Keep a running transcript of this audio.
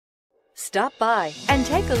Stop by and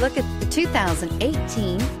take a look at the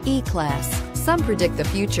 2018 E-Class. Some predict the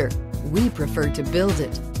future. We prefer to build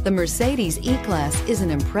it. The Mercedes E-Class is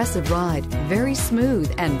an impressive ride, very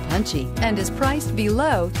smooth and punchy, and is priced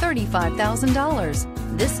below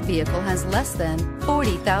 $35,000. This vehicle has less than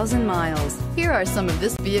 40,000 miles. Here are some of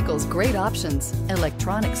this vehicle's great options: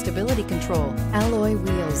 electronic stability control, alloy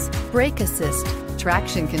wheels, brake assist,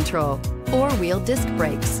 traction control, four-wheel disc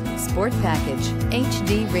brakes, sport package,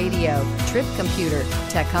 HD radio, trip computer,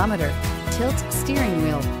 tachometer, tilt steering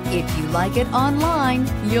wheel. If you like it online,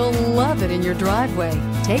 you'll love it in your driveway.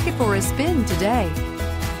 Take it for a spin today.